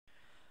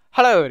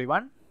Hello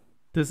everyone,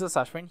 this is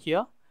Ashwin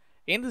here.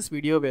 In this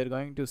video, we are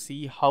going to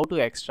see how to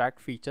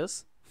extract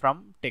features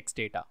from text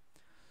data.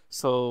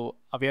 So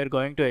we are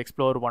going to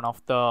explore one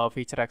of the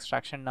feature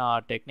extraction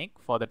technique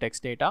for the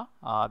text data,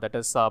 that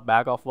is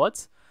bag of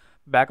words.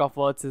 Bag of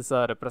words is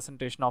a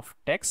representation of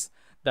text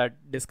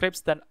that describes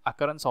the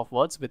occurrence of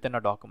words within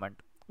a document.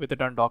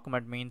 Within a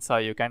document means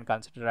you can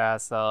consider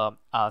as a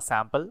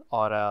sample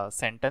or a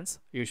sentence.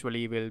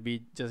 Usually we'll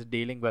be just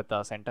dealing with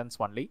a sentence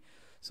only,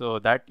 so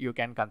that you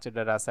can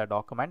consider as a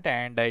document,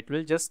 and it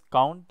will just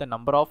count the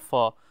number of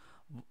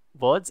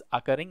words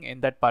occurring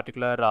in that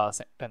particular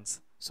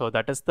sentence. So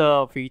that is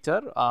the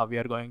feature we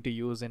are going to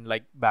use in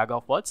like bag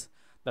of words.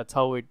 That's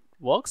how it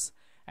works.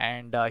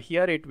 And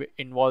here it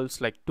involves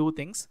like two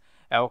things: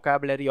 a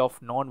vocabulary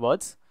of known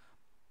words.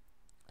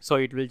 So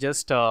it will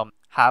just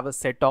have a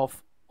set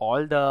of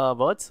all the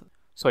words,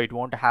 so it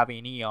won't have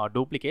any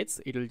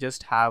duplicates. It will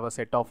just have a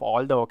set of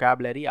all the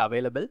vocabulary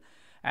available,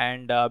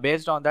 and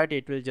based on that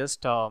it will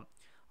just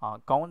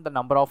count the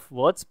number of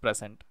words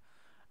present.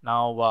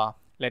 Now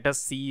let us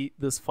see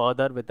this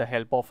further with the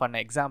help of an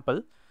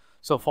example.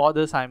 So for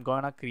this I'm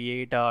gonna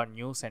create a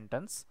new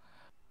sentence.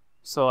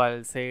 So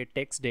I'll say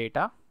text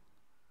data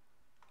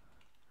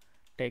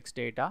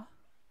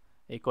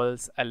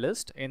equals a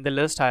list. In the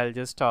list I'll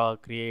just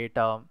create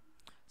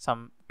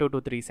some 2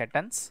 to 3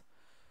 sentences.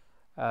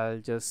 I'll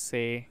just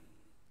say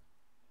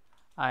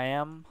I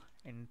am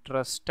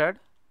interested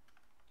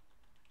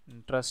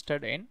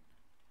in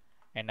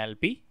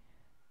NLP.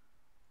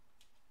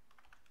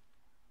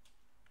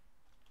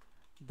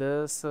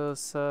 This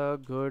is a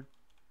good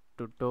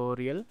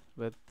tutorial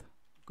with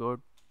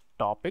good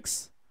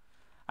topics.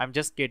 I'm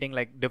just getting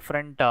like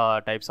different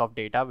types of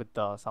data with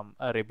some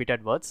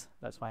repeated words.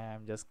 That's why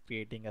I'm just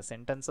creating a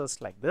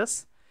sentences like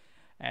this.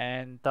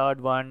 And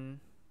third one,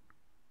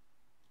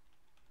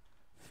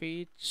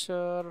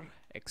 feature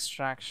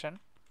extraction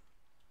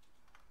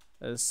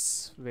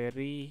is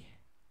very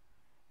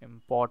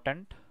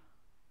important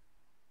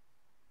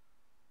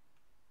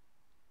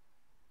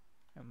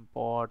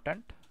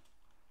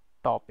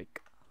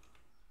topic.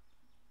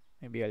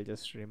 Maybe I'll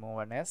just remove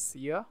an S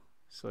here,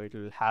 so it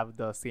will have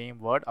the same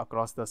word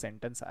across the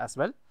sentence as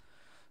well.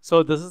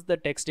 So this is the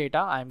text data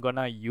I'm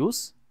gonna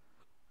use.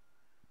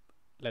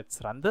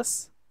 Let's run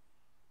this.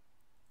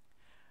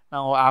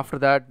 Now after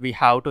that we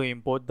have to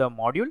import the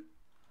module.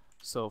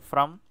 So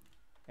from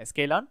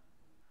sklearn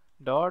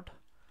dot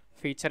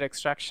feature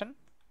extraction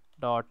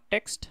dot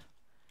text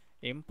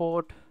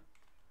import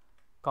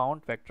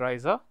count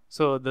vectorizer.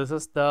 So this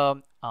is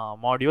the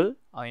module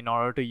in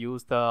order to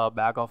use the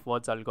bag of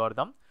words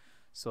algorithm.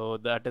 So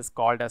that is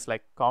called as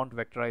like count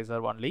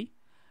vectorizer only.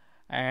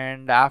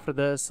 And after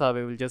this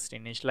we will just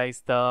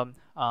initialize the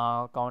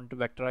count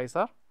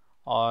vectorizer,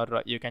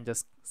 or you can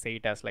just say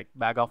it as like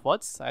bag of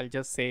words. I'll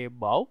just say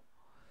bow.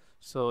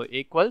 So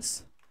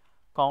equals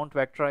count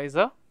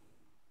vectorizer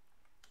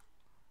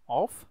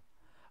of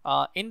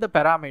in the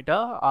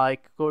parameter I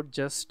could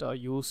just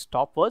use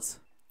stop words,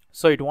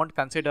 so it won't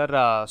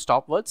consider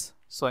stop words.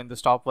 So in the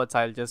stop words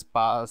I'll just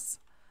pass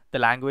the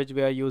language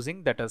we are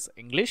using, that is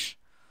English.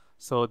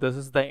 So this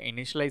is the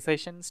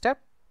initialization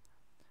step.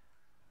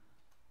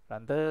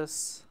 Run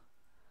this.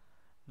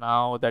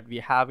 Now that we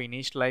have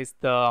initialized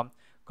the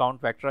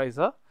count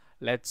vectorizer,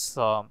 let's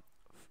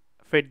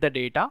fit the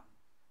data.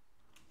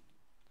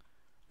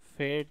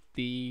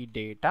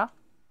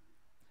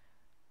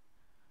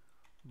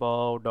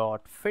 Bow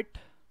dot fit.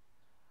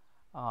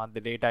 The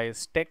data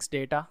is text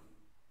data.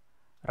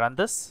 Run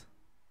this.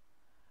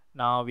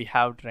 Now we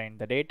have trained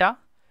the data.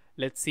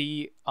 Let's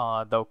see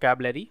the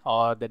vocabulary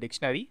or the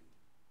dictionary.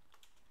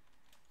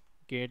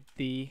 Get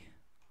the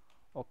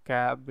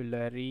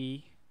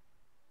vocabulary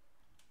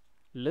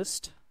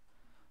list.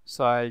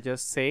 So I'll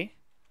just say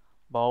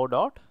bow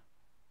dot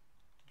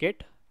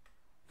get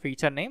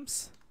feature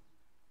names.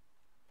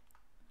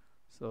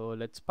 So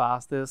let's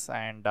pass this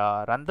and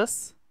run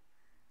this.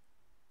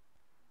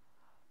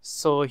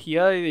 So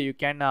here you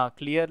can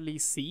clearly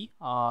see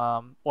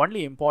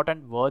only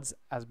important words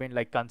has been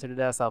like considered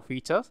as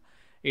features.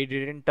 It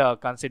didn't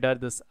consider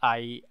this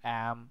I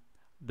am,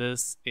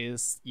 this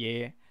is,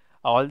 a.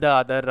 All the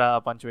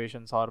other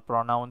punctuations or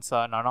pronouns,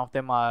 none of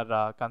them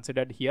are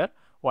considered here.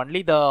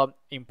 Only the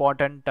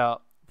important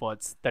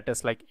words, that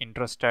is like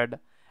interested,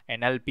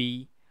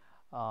 NLP.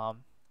 I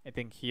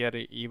think here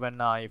even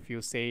if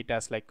you say it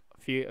as like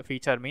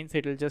feature means,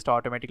 it will just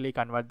automatically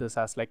convert this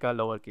as like a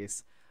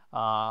lowercase.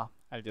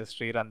 I'll just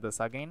rerun this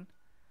again.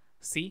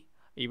 See,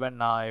 even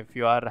if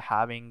you are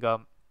having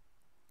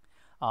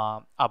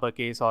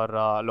uppercase or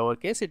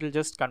lowercase, it will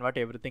just convert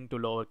everything to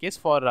lowercase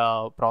for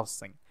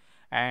processing.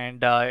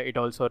 And it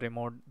also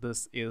removed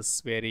this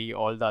is very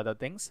all the other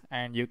things.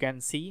 And you can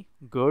see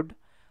good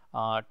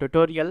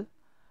tutorial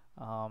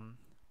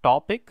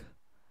topic,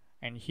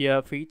 and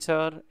here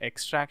feature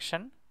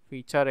extraction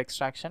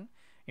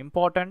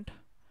important,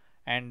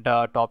 and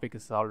topic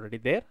is already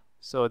there.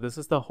 So this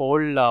is the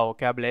whole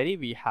vocabulary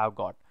we have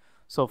got.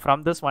 So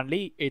from this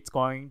only it's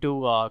going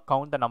to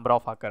count the number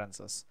of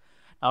occurrences.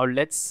 Now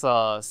let's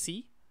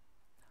see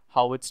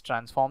how it's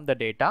transformed the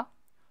data.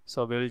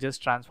 So we will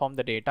just transform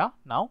the data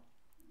now.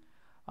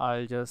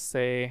 I'll just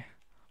say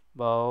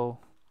bow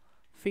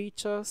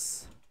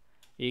features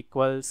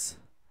equals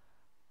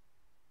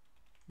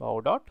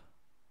bow dot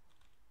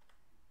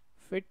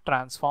fit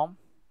transform.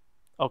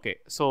 Okay,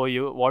 so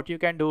what you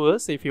can do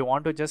is, if you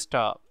want to just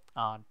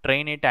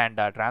train it and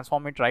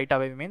transform it right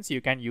away, means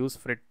you can use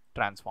fit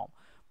transform,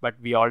 but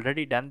we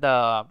already done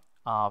the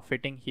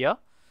fitting here.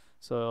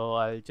 So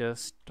I'll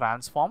just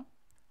transform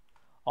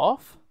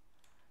of,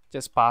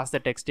 just pass the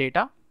text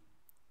data.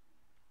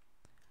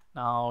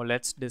 Now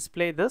let's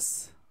display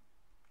this,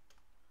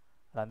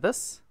 run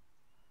this.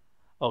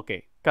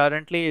 Okay,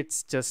 currently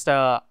it's just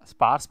a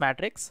sparse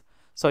matrix,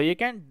 so you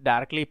can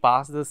directly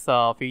pass this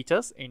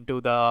features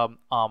into the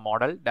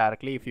model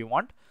directly if you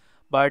want.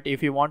 But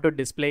if you want to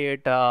display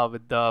it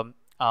with the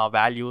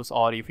values,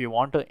 or if you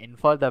want to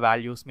infer the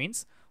values,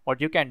 means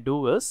what you can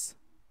do is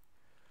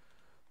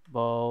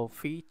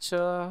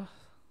feature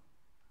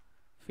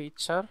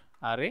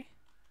array.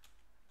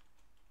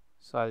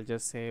 So I'll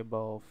just say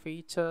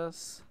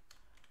features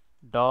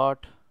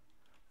dot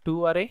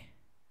to array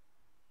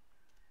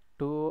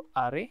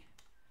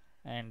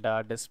and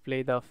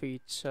display the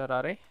feature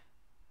array.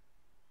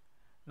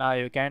 Now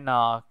you can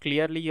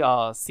clearly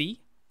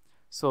see.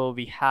 So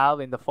we have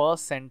in the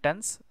first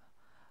sentence,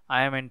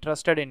 I am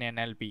interested in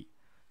NLP.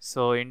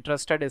 So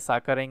interested is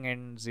occurring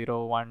in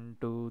 0, 1,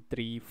 2,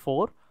 3,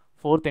 4,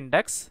 fourth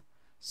index.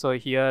 So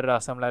here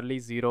similarly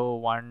 0,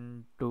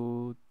 1,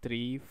 2,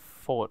 3,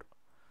 4.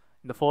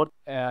 In the fourth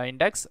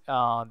index,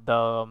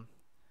 the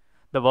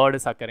word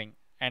is occurring,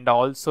 and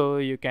also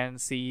you can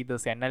see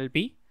this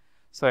NLP.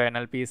 So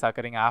NLP is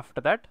occurring after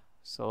that.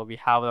 So we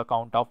have a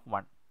count of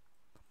 1.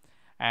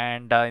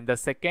 And in the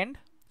second,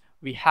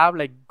 we have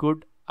like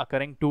good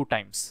occurring 2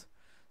 times.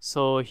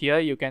 So here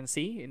you can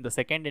see in the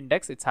second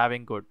index it's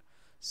having good,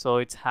 so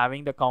it's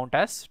having the count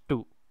as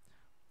 2.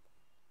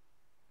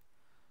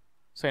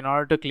 So in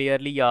order to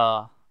clearly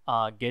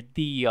get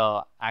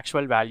the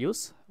actual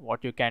values,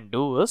 what you can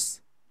do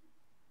is,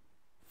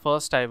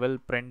 first I will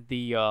print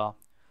the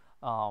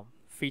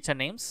feature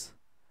names.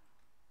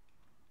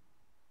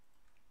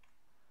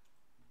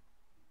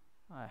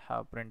 I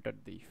have printed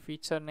the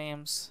feature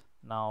names.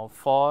 Now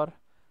for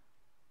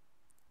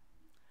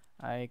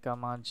I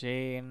comma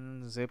j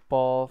in zip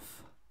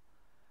of,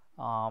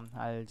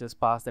 I'll just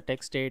pass the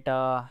text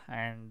data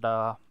and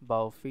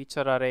above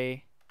feature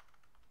array.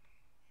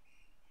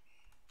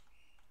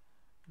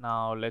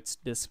 Now let's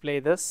display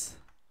this.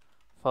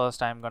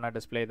 First I'm gonna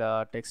display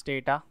the text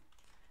data,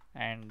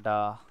 and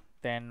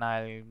then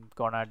I'm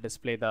gonna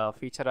display the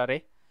feature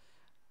array.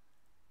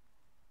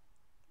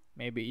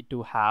 Maybe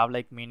to have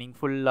like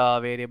meaningful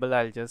variable,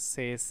 I'll just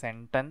say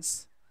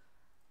sentence,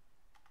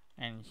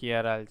 and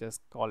here I'll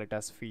just call it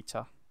as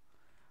feature.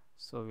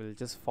 So we'll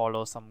just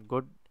follow some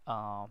good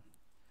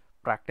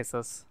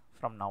practices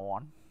from now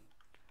on.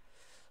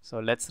 So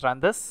let's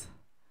run this.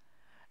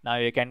 Now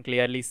you can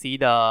clearly see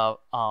the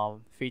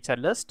feature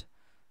list.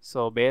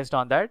 So based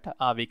on that,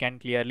 we can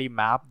clearly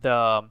map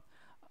the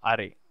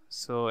array.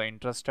 So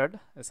interested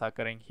is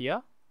occurring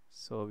here,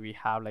 so we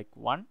have like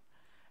 1,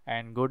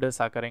 and good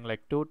is occurring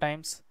like 2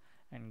 times,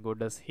 and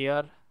good is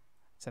here,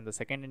 it's in the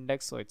second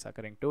index, so it's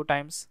occurring 2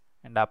 times.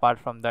 And apart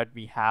from that,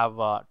 we have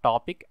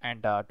topic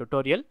and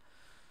tutorial,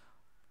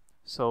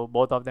 so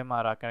both of them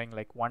are occurring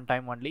like 1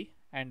 time only.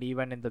 And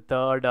even in the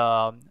third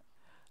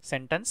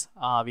sentence,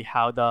 we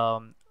have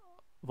the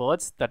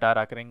words that are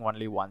occurring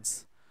only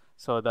once.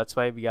 So that's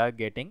why we are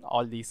getting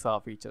all these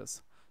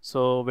features.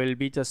 So we'll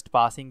be just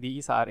passing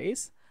these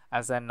arrays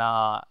as an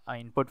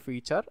input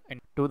feature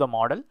into the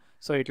model,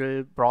 so it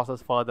will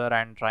process further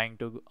and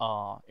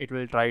it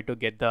will try to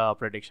get the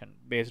prediction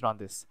based on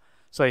this.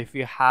 So if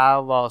you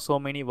have so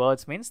many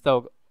words, means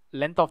the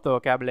length of the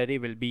vocabulary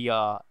will be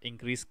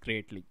increased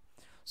greatly.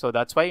 So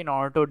that's why in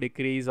order to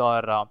decrease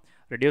or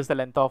reduce the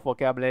length of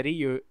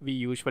vocabulary, we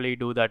usually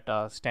do that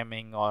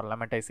stemming or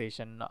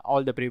lemmatization.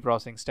 All the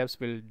pre-processing steps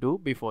will do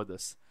before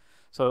this.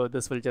 So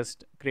this will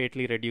just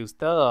greatly reduce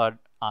the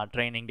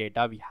training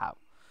data we have.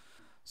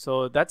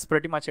 So that's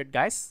pretty much it,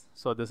 guys.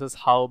 So this is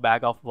how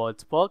bag of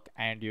words work,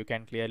 and you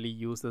can clearly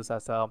use this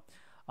as a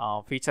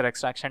feature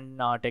extraction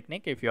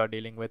technique if you are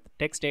dealing with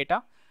text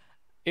data.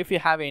 If you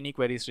have any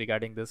queries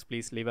regarding this,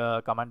 please leave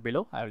a comment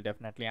below. I will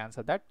definitely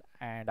answer that.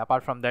 And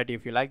apart from that,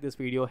 if you like this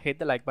video, hit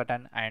the like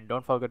button and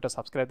don't forget to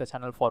subscribe the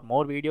channel for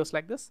more videos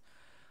like this.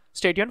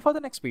 Stay tuned for the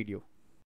next video.